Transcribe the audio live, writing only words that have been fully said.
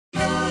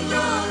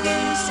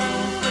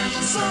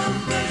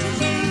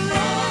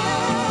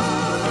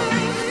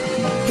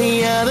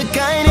the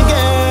kind of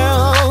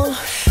girl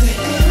that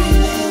every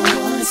man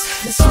wants.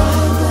 That's why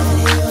I'm glad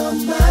you're on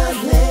my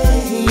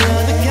lane.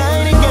 You're the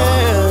kind of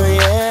girl,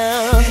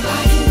 yeah,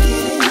 I can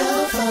get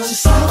enough of.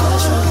 Just like I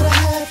try to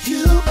have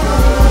you,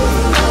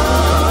 babe.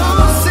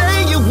 Oh, say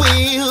you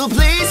will,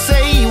 please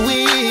say you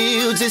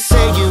will, just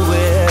say you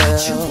will. But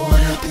you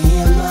wanna be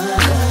in my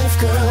life,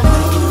 girl.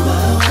 Make you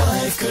my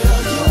wife, girl.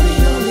 You're the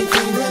only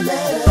thing that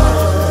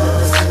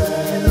matters.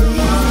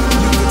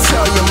 You can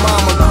tell your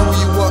mama grew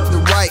you up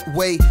the right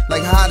way,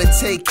 like how to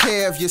take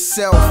care of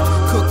yourself,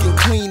 cook and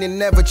clean and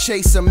never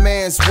chase a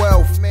man's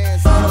wealth.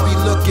 You be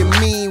looking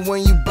mean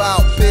when you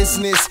bout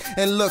business,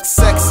 and look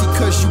sexy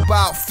cause you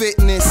bout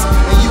fitness.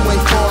 And you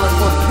ain't falling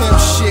for pimp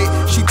shit,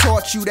 she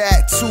taught you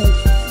that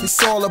too.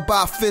 It's all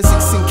about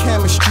physics and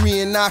chemistry,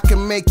 and I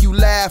can make you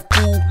laugh,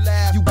 boo.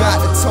 You got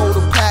the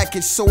total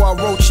package, so I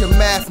wrote your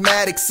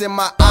mathematics in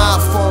my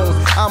iPhone.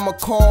 I'ma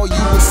call you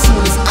as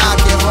soon as I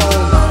get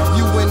home.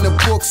 You in the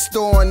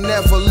bookstore and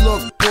never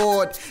look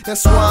bored.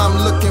 That's why I'm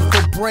looking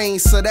for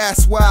brains, so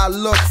that's why I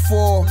look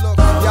for.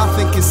 Y'all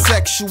thinking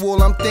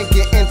sexual, I'm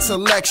thinking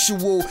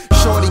intellectual.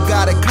 Shorty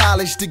got a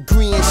college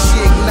degree and she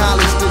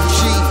acknowledged the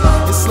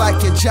G. It's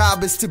like your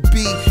job is to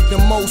be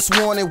the most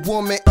wanted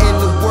woman in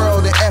the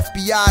world. The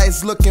FBI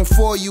is looking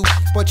for you,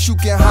 but you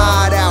can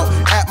hide out.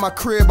 At my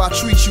crib, I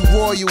treat you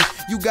royal.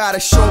 You gotta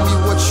show me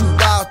what you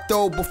bout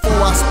though before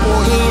I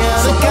spoil you.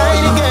 You're the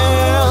kind of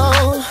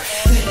girl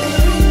that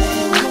every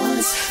man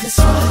wants. That's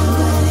why I'm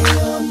glad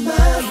you're on my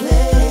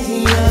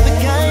lane. You're the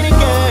kind of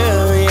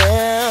girl,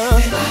 yeah,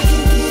 I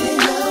can get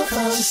enough of.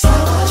 Just like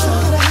I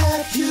try to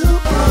have you,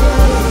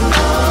 babe.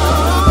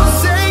 oh,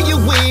 say you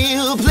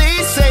will,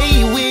 please say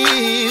you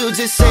will,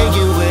 just say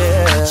you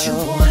will. But you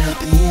wanna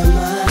be in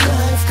my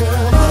life,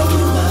 girl. Make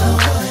you my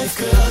wife,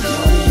 girl.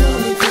 You're the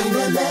only thing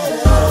that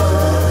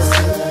matters.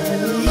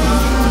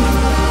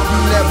 You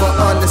never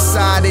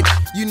undecided,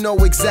 you know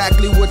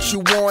exactly what you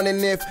want,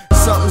 and if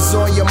something's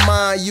on your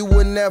mind, you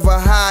will never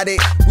hide it.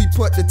 We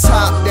put the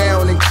top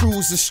down and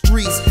cruise the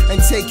streets,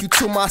 and take you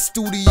to my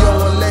studio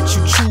and let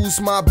you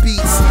choose my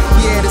beats.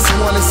 Yeah, this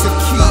one is a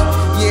keep,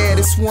 yeah,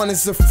 this one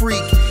is a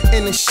freak.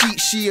 In the sheet,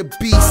 she a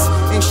beast,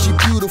 and she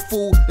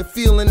beautiful. The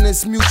feeling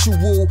is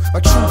mutual,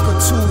 a trooper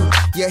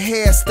too. Your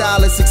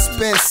hairstyle is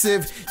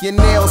expensive, your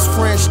nails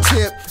French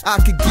tip. I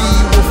could give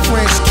you a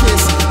French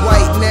kiss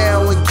right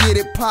now and get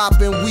it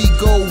poppin'. We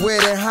go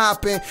wet and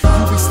hoppin'.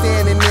 You be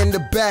standing in the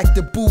back,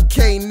 the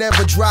bouquet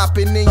never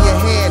dropping in your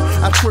hand.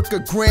 I trick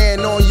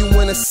 $1,000 on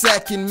you in a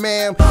second,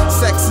 ma'am.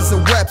 Sex is a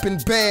weapon,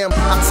 bam.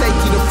 I take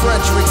you to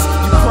Fredericks,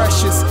 you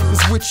precious.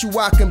 Cause with you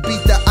I can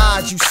beat the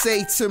odds. You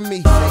say to me,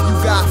 you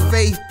got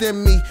faith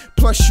in me,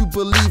 plus you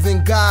believe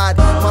in God.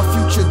 My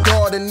future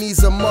daughter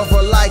needs a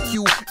mother like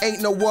you,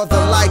 ain't no other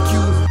like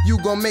you. You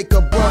gon' make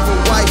a brother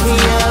wife. You're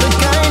the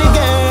kind